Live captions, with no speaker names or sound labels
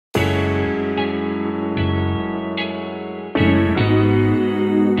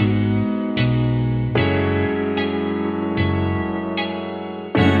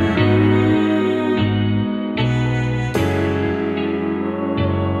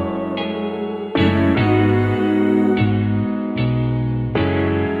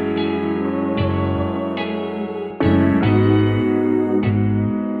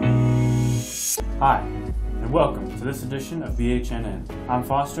and welcome to this edition of BHNN. I'm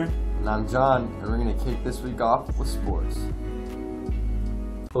Foster. And I'm John, and we're going to kick this week off with sports.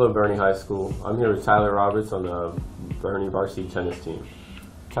 Hello, Boerne High School. I'm here with Tyler Roberts on the Boerne varsity tennis team.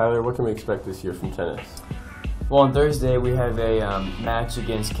 Tyler, what can we expect this year from tennis? Well, on Thursday we have a match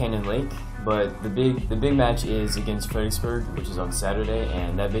against Canyon Lake, but the big match is against Fredericksburg, which is on Saturday,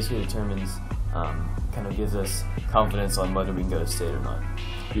 and that basically determines, kind of gives us confidence on whether we can go to state or not.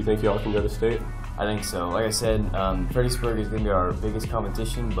 Do you think y'all can go to state? I think so. Like I said, Fredericksburg is going to be our biggest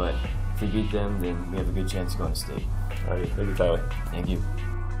competition, but if we beat them, then we have a good chance of going to state. All right, thank you, Tyler. Thank you.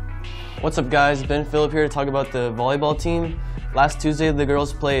 What's up, guys? Ben Phillip here to talk about the volleyball team. Last Tuesday, the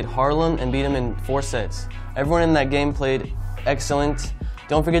girls played Harlem and beat them in 4 sets. Everyone in that game played excellent.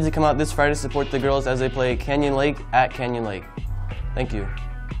 Don't forget to come out this Friday to support the girls as they play Canyon Lake at Canyon Lake. Thank you.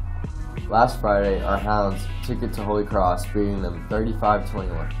 Last Friday, our Hounds took it to Holy Cross, beating them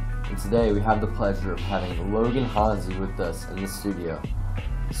 35-21. And today, we have the pleasure of having Logan Hansi with us in the studio.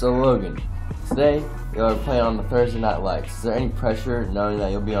 So Logan, today, you are playing on the Thursday Night Lights. Is there any pressure knowing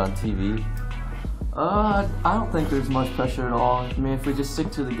that you'll be on TV? I don't think there's much pressure at all. I mean, if we just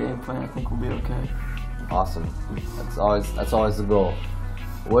stick to the game plan, I think we'll be okay. Awesome. That's always the goal.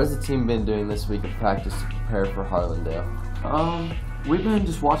 What has the team been doing this week in practice to prepare for Harlandale? We've been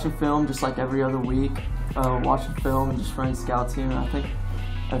just watching film just like every other week, watching film and just running scout team, and I think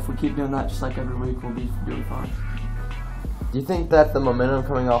if we keep doing that just like every week, we'll be doing fine. Do you think that the momentum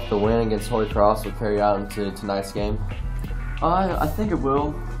coming off the win against Holy Cross will carry out into tonight's game? I think it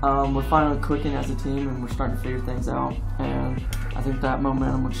will. We're finally clicking as a team, and we're starting to figure things out, and I think that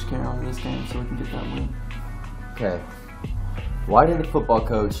momentum will just carry on to this game so we can get that win. Okay. Why did the football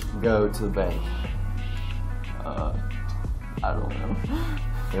coach go to the bench? I don't know.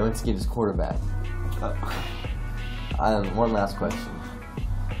 He went to get his quarterback. One last question.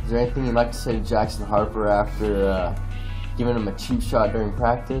 Is there anything you'd like to say to Jackson Harper after giving him a cheap shot during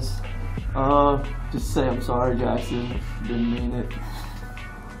practice? Just say I'm sorry, Jackson. Didn't mean it.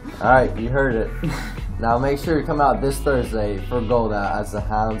 Alright, you heard it. Now make sure you come out this Thursday for Golda as the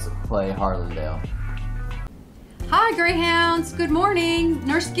Hounds play Harlandale. Hi Greyhounds, good morning.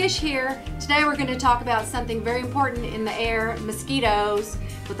 Nurse Gish here. Today we're going to talk about something very important in the air, mosquitoes.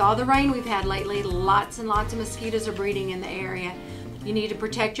 With all the rain we've had lately, lots and lots of mosquitoes are breeding in the area. You need to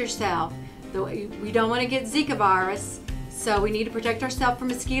protect yourself. We don't want to get Zika virus, so we need to protect ourselves from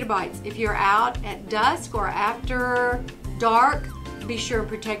mosquito bites. If you're out at dusk or after dark, be sure and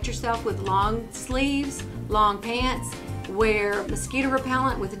protect yourself with long sleeves, long pants. Wear mosquito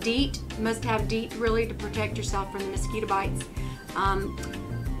repellent with DEET. You must have DEET really to protect yourself from the mosquito bites.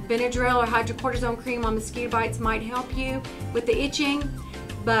 Benadryl or hydrocortisone cream on mosquito bites might help you with the itching,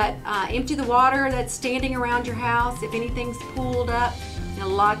 but empty the water that's standing around your house. If anything's pooled up,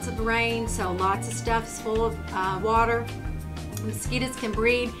 lots of rain, so lots of stuff's full of water. Mosquitoes can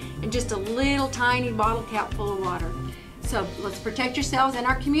breed in just a little tiny bottle cap full of water. So let's protect yourselves and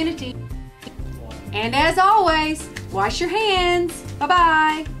our community. And as always, wash your hands.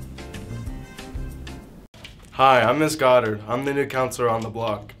 Bye-bye. Hi, I'm Miss Goddard. I'm the new counselor on the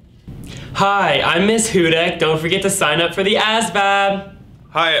block. Hi, I'm Miss Hudek. Don't forget to sign up for the ASVAB.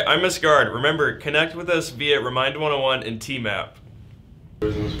 Hi, I'm Miss Guard. Remember, connect with us via Remind 101 and TMAP.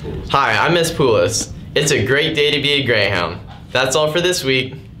 Hi, I'm Miss Poulos. It's a great day to be a Greyhound. That's all for this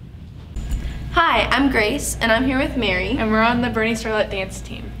week. Hi, I'm Grace, and I'm here with Mary. And we're on the Boerne Starlet dance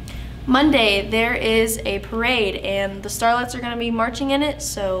team. Monday, there is a parade, and the Starlets are going to be marching in it,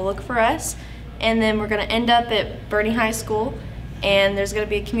 so look for us. And then we're going to end up at Boerne High School, and there's going to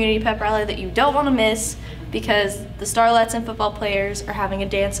be a community pep rally that you don't want to miss because the Starlets and football players are having a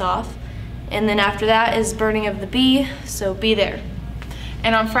dance-off. And then after that is burning of the bee, so be there.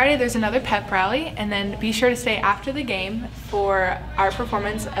 And on Friday, there's another pep rally, and then be sure to stay after the game for our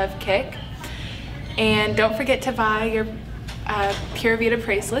performance of Kick. And don't forget to buy your Pure Vita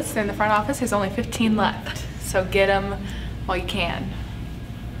bracelets. They're in the front office. There's only 15 left, so get them while you can.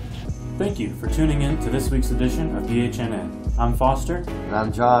 Thank you for tuning in to this week's edition of BHNN. I'm Foster. And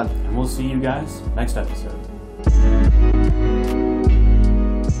I'm John. And we'll see you guys next episode.